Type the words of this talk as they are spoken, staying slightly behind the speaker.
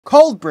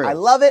Cold brew. I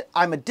love it.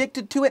 I'm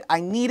addicted to it.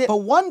 I need it.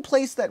 But one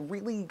place that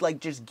really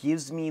just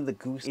gives me the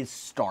goose is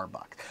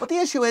Starbucks. But the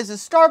issue is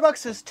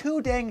Starbucks is too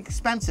dang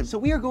expensive. So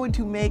we are going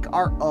to make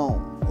our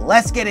own.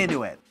 Let's get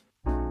into it.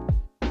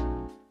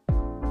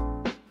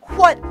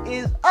 What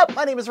is up?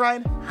 My name is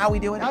Ryan. How we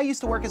doing? I used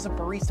to work as a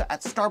barista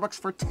at Starbucks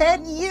for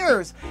 10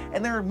 years,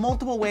 and there are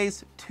multiple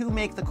ways to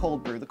make the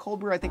cold brew. The cold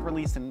brew I think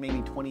released in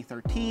maybe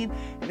 2013,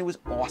 and it was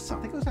awesome.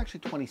 I think it was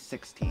actually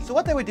 2016. So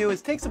what they would do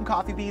is take some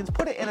coffee beans,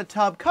 put it in a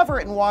tub, cover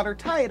it in water,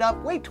 tie it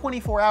up, wait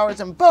 24 hours,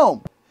 and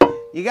boom!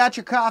 You got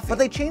your coffee. But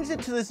they changed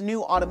it to this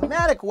new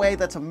automatic way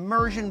that's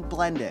immersion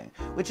blending,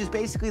 which is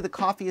basically the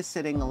coffee is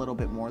sitting a little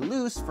bit more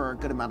loose for a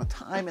good amount of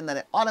time and then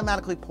it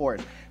automatically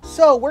pours.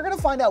 So we're gonna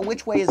find out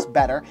which way is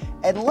better,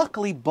 and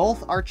luckily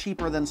both are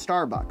cheaper than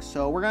Starbucks,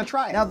 so we're gonna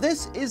try it. Now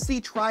this is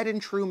the tried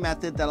and true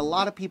method that a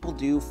lot of people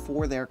do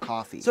for their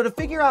coffee. So to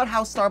figure out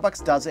how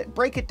Starbucks does it,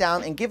 break it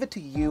down and give it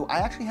to you, I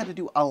actually had to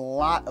do a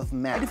lot of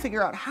math. I had to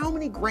figure out how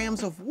many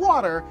grams of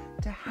water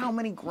to how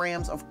many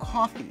grams of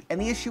coffee.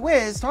 And the issue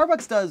is,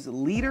 Starbucks does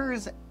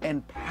liters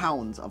and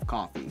pounds of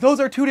coffee. Those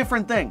are two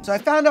different things. So I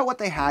found out what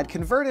they had,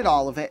 converted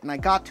all of it, and I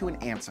got to an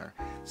answer.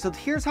 So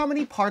here's how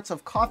many parts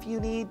of coffee you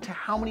need to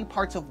how many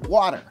parts of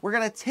water. We're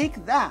gonna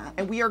take that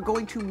and we are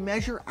going to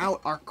measure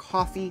out our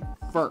coffee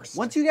first.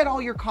 Once you get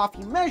all your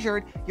coffee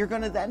measured, you're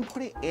gonna then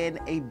put it in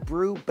a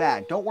brew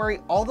bag. Don't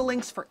worry, all the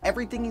links for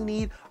everything you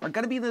need are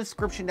gonna be in the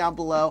description down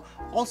below.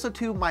 Also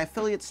too, my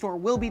affiliate store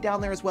will be down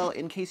there as well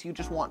in case you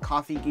just want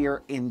coffee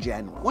gear in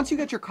general. Once you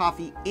get your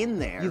coffee in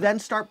there, you then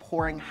start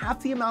pouring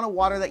half the amount of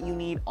water that you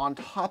need on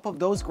top of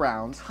those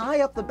grounds,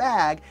 tie up the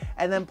bag,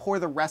 and then pour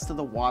the rest of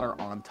the water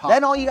on top.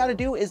 Then all you gotta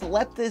do is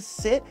let this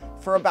sit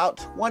for about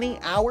 20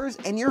 hours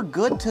and you're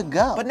good to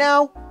go. But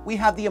now we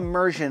have the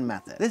immersion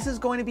method. This is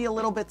going to be a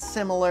little bit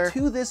similar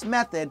to this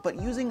method, but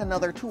using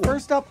another tool.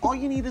 First up, all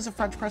you need is a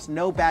French press,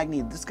 no bag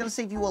needed. This is gonna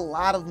save you a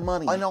lot of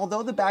money. And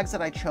although the bags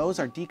that I chose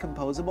are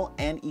decomposable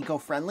and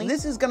eco-friendly,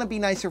 this is gonna be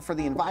nicer for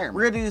the environment.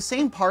 We're gonna do the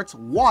same parts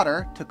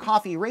water to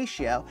coffee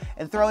ratio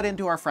and throw it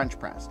into our French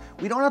press.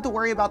 We don't have to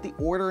worry about the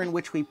order in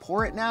which we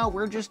pour it now.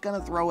 We're just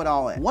gonna throw it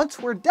all in. Once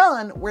we're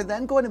done, we're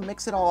then going to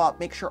mix it all up,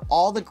 make sure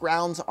all the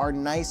grounds are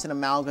nice and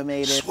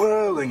amalgamated.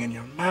 Swirling in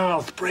your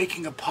mouth,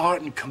 breaking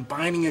apart and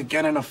combining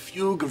again in a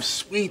fugue of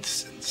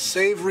sweets and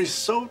savories,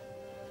 so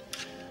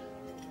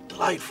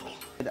delightful.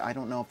 I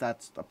don't know if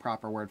that's a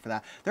proper word for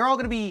that. They're all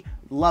gonna be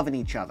loving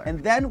each other.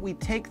 And then we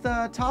take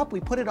the top, we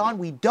put it on,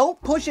 we don't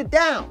push it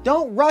down.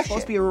 Don't rush it. It's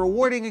supposed to be a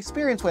rewarding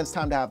experience when it's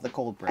time to have the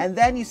cold brew. And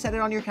then you set it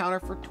on your counter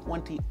for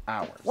 20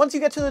 hours. Once you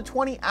get to the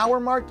 20-hour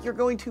mark, you're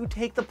going to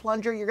take the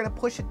plunger, you're gonna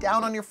push it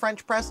down on your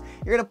French press,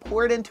 you're gonna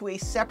pour it into a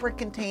separate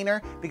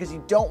container because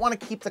you don't wanna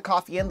keep the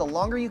coffee in. The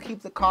longer you keep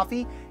the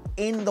coffee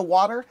in the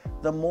water,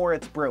 the more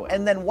it's brewing.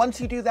 And then once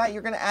you do that,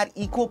 you're gonna add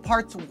equal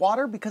parts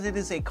water because it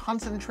is a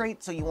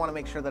concentrate, so you wanna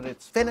make sure that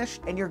it's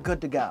finished and you're good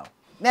to go.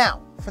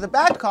 Now, for the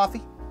bagged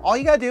coffee, all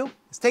you gotta do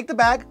is take the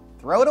bag,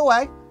 throw it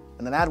away,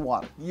 and then add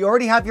water. You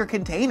already have your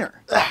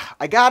container.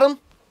 I got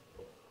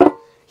them.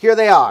 Here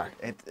they are.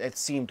 It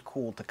seemed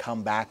cool to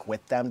come back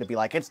with them to be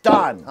like, it's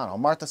done. I don't know,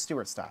 Martha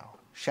Stewart style.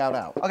 Shout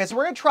out. Okay, so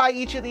we're gonna try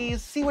each of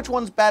these, see which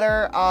one's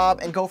better,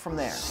 and go from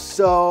there.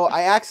 So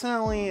I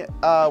accidentally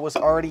was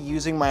already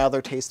using my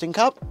other tasting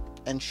cup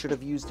and should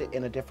have used it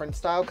in a different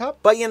style cup.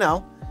 But you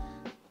know,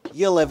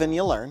 you live and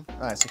you learn.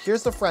 All right, so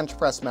here's the French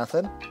press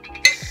method.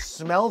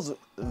 Smells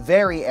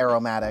very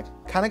aromatic.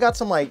 Kind of got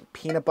some like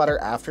peanut butter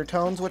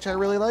aftertones, which I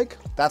really like.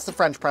 That's the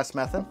French press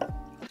method.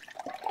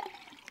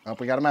 Oh,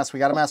 we got a mess, we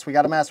got a mess, we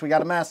got a mess, we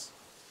got a mess.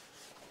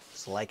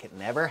 It's like it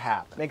never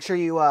happened. Make sure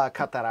you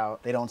cut that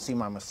out. They don't see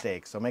my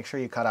mistake, so make sure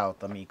you cut out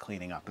the me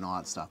cleaning up and all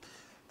that stuff.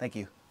 Thank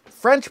you.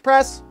 French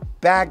press,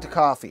 bagged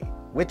coffee.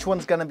 Which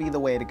one's gonna be the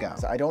way to go?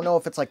 So I don't know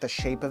if it's like the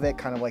shape of it,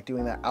 kind of like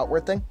doing that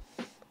outward thing,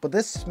 but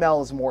this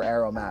smells more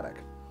aromatic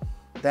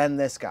than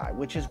this guy,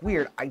 which is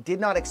weird. I did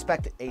not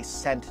expect a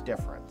scent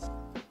difference.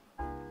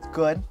 It's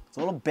good, it's a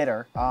little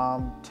bitter.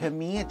 To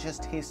me, it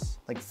just tastes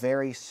like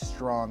very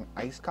strong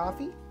iced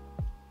coffee.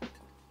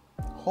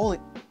 Holy,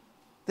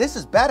 this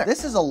is better.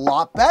 This is a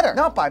lot better.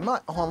 Not by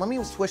much. Hold on, let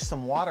me swish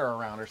some water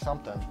around or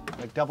something.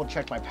 Like double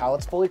check my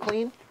palate's fully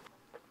clean.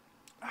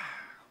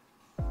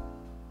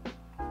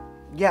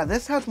 Yeah,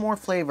 this has more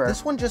flavor.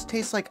 This one just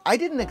tastes like, I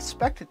didn't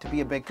expect it to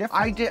be a big difference.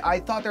 I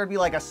thought there'd be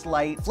like a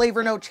slight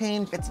flavor note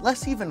change. It's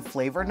less even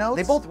flavor notes.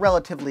 They both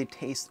relatively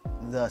taste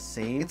the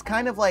same. It's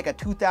kind of like a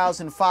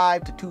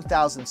 2005 to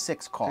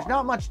 2006 car. There's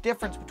not much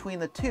difference between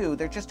the two.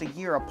 They're just a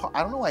year apart.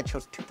 I don't know why I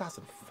chose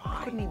 2005.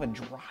 I couldn't even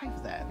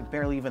drive then. I could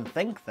barely even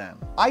think then.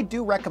 I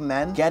do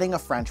recommend getting a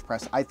French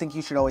press. I think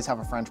you should always have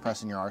a French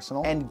press in your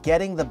arsenal, and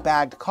getting the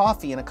bagged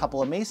coffee in a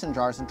couple of mason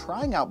jars and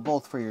trying out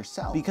both for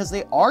yourself, because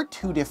they are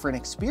two different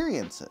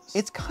experiences.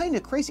 It's kind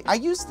of crazy. I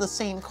used the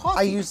same coffee.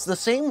 I used the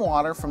same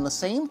water from the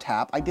same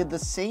tap. I did the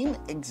same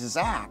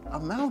exact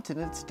amount and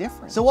it's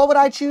different. So what would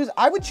I choose?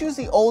 I would choose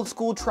the old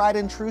school tried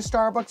and true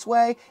Starbucks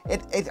way.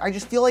 I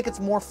just feel like it's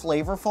more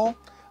flavorful.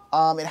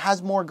 It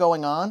has more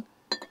going on.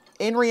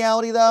 In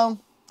reality though,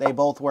 They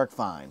both work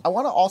fine. I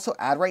want to also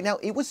add right now,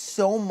 it was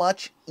so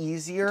much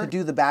easier to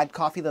do the bagged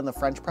coffee than the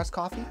French press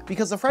coffee,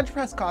 because the French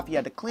press coffee, you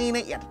had to clean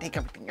it, you had to take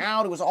everything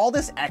out. It was all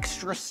this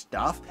extra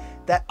stuff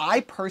that I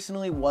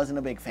personally wasn't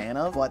a big fan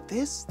of. But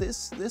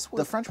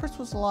the French press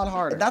was a lot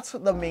harder. And that's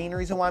the main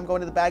reason why I'm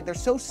going to the bag. They're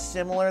so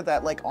similar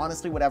that, like,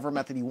 honestly, whatever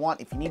method you want,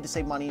 if you need to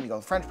save money and you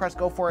go French press,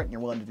 go for it, and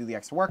you're willing to do the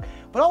extra work.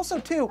 But also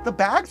too, the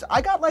bags,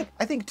 I got like,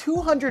 I think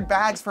 200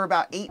 bags for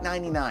about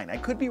 $8.99. I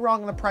could be wrong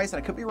on the price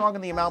and I could be wrong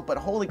on the amount, but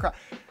holy crap.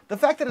 The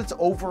fact that it's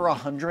over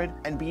 100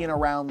 and being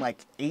around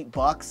like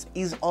 $8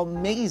 is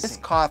amazing. This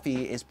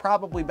coffee is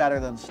probably better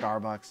than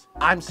Starbucks.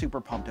 I'm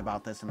super pumped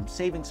about this and I'm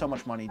saving so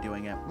much money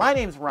doing it. My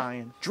name's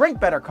Ryan.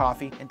 Drink better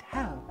coffee and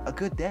have a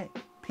good day.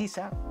 Peace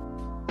out.